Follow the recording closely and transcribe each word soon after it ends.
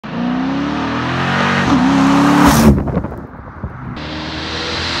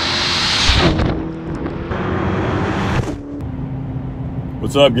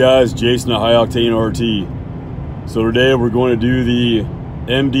What's up, guys? Jason at High Octane RT. So today we're going to do the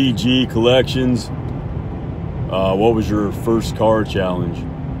MDG collections. What was your first car challenge?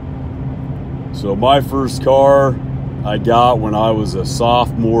 So my first car I got when I was a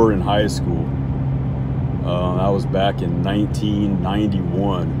sophomore in high school. That was back in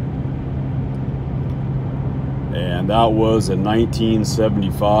 1991. And that was a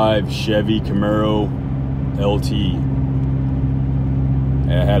 1975 Chevy Camaro LT.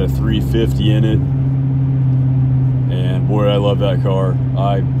 It had a 350 in it, and boy, I love that car.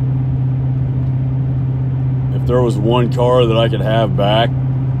 If there was one car that I could have back,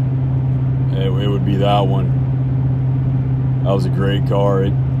 it would be that one. That was a great car.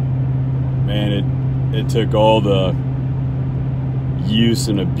 It took all the use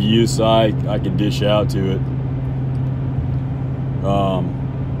and abuse I could dish out to it.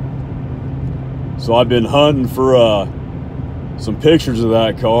 So I've been hunting for some pictures of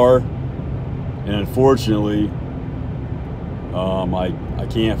that car, and unfortunately I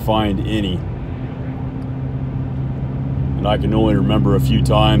can't find any, and I can only remember a few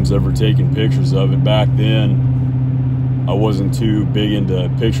times ever taking pictures of it. Back then I wasn't too big into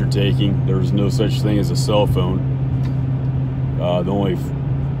picture taking. There was no such thing as a cell phone. I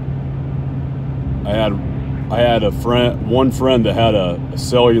had one friend that had a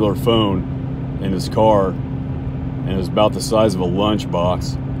cellular phone in his car, and it was about the size of a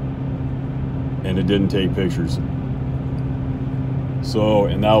lunchbox, and it didn't take pictures. So,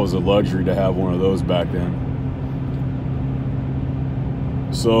 and that was a luxury to have one of those back then.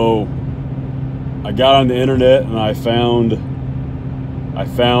 So I got on the internet and I found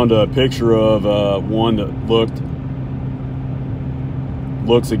a picture of one that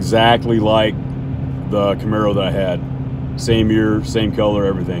looks exactly like the Camaro that I had. Same year, same color,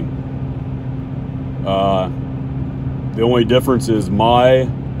 everything. The only difference is my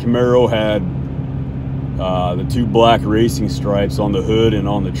Camaro had the two black racing stripes on the hood and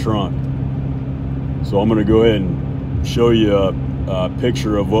on the trunk. So I'm going to go ahead and show you a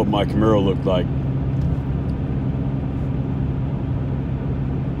picture of what my Camaro looked like.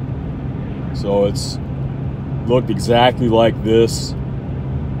 So it's looked exactly like this,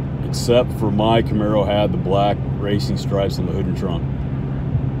 except for my Camaro had the black racing stripes on the hood and trunk.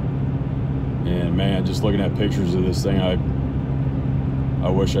 And man, just looking at pictures of this thing, I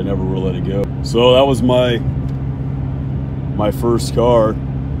wish I never would have let it go. So that was my first car.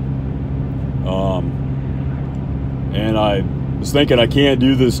 And I was thinking I can't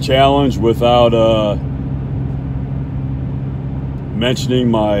do this challenge without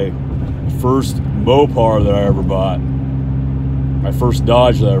mentioning my first Mopar that I ever bought. My first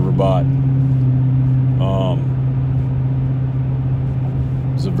Dodge that I ever bought.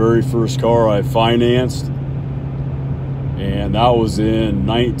 It was the very first car I financed, and that was in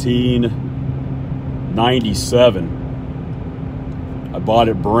 1997. I bought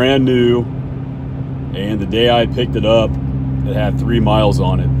it brand new, and the day I picked it up, it had 3 miles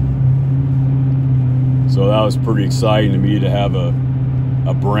on it. So that was pretty exciting to me to have a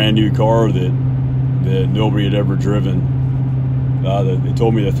brand new car that nobody had ever driven. They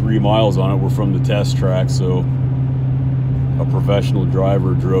told me the 3 miles on it were from the test track, so a professional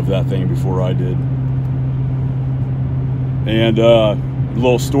driver drove that thing before I did. And a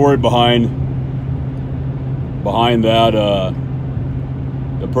little story behind that,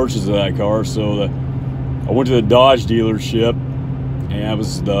 the purchase of that car. So I went to the Dodge dealership, and it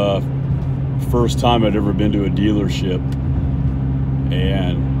was the first time I'd ever been to a dealership.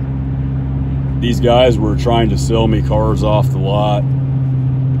 And these guys were trying to sell me cars off the lot,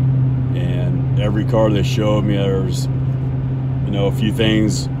 and every car they showed me, there was, a few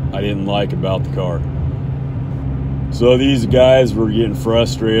things I didn't like about the car. So these guys were getting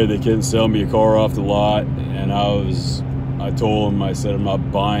frustrated. They couldn't sell me a car off the lot, and I told them, I said, I'm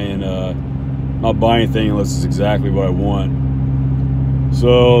not buying anything unless it's exactly what I want.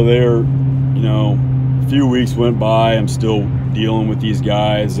 So a few weeks went by. I'm still dealing with these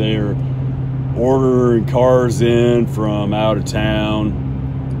guys. They're ordering cars in from out of town.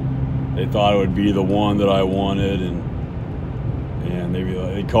 They thought it would be the one that I wanted, and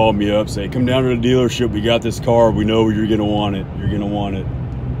they called me up, say, come down to the dealership, we got this car, we know you're gonna want it,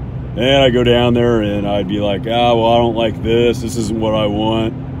 And I go down there and I'd be like, well, I don't like this isn't what I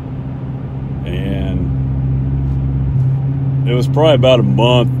want. And it was probably about a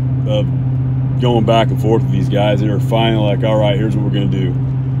month of going back and forth with these guys. They were finally like, all right, here's what we're gonna do.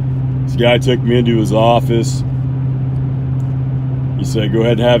 This guy took me into his office. He said, go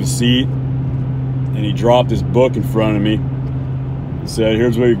ahead and have a seat. And he dropped his book in front of me and said,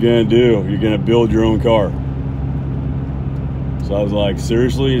 here's what you're gonna do. You're gonna build your own car. So So I was like,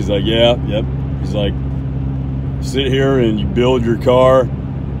 seriously? He's like, yeah, yep. He's like, sit here and you build your car,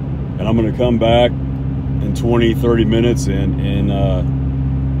 and I'm gonna come back in 20, 30 minutes, and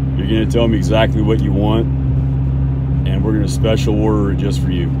you're gonna tell me exactly what you want, and we're gonna special order it just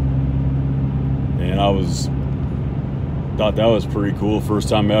for you. And I thought that was pretty cool. First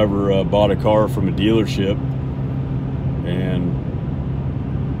time I ever bought a car from a dealership, and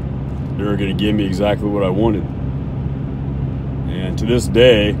they were gonna give me exactly what I wanted. And to this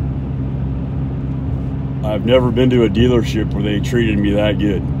day, I've never been to a dealership where they treated me that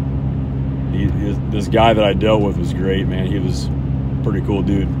good. This guy that I dealt with was great, man. He was a pretty cool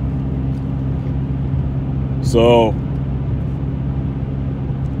dude. So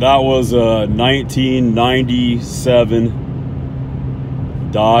that was a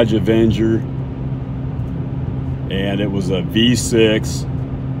 1997 Dodge Avenger, and it was a V6,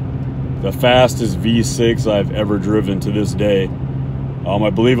 the fastest V6 I've ever driven to this day.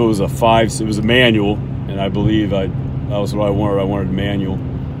 I believe it was a it was a manual, and I believe that was what I wanted. I wanted a manual,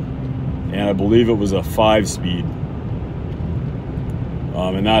 and I believe it was a 5-speed.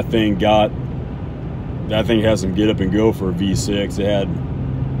 And that thing had some get up and go for a V6. It had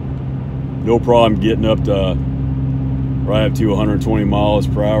no problem getting up to right up to 120 miles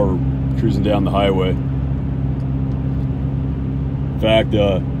per hour cruising down the highway. In fact,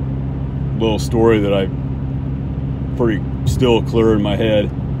 little story that I pretty still clear in my head.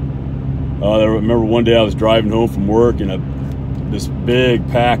 I remember one day I was driving home from work, and this big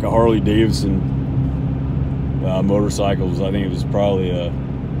pack of Harley Davidson motorcycles, I think it was probably a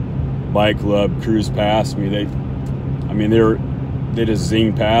bike club, cruised past me. They just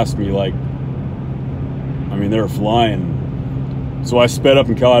zinged past me like, they were flying. So I sped up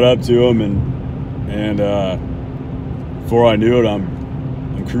and caught up to them, and before I knew it,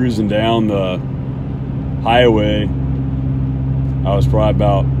 I'm cruising down the highway. I was probably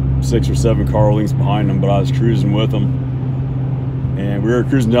about 6 or 7 car lengths behind them, but I was cruising with them, and we were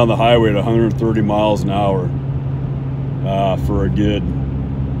cruising down the highway at 130 miles an hour for a good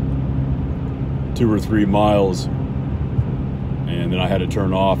 2 or 3 miles, and then I had to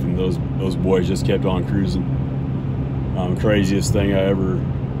turn off, and those boys just kept on cruising. Craziest thing I ever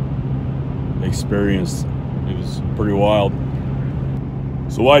experienced. It was pretty wild.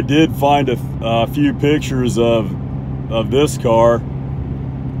 So I did find a few pictures of this car,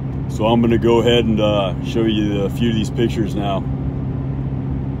 so I'm going to go ahead and show you a few of these pictures now.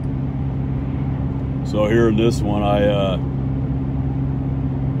 So here in this one, I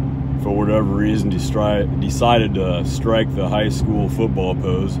for whatever reason decided to strike the high school football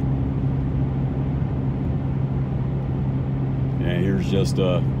pose. And here's just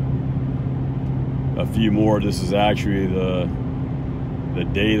a few more. This is actually the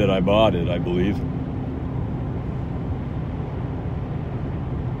day that I bought it, I believe.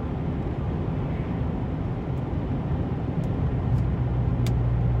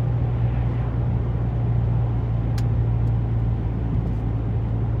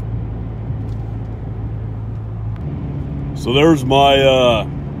 So there's my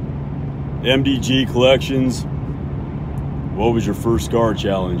MDG collections. What was your first car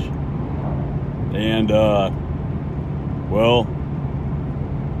challenge? And well,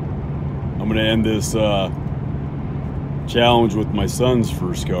 I'm gonna end this challenge with my son's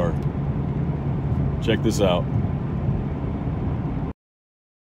first car. Check this out.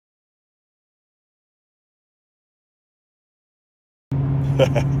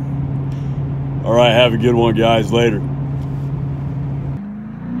 All right, have a good one, guys. Later.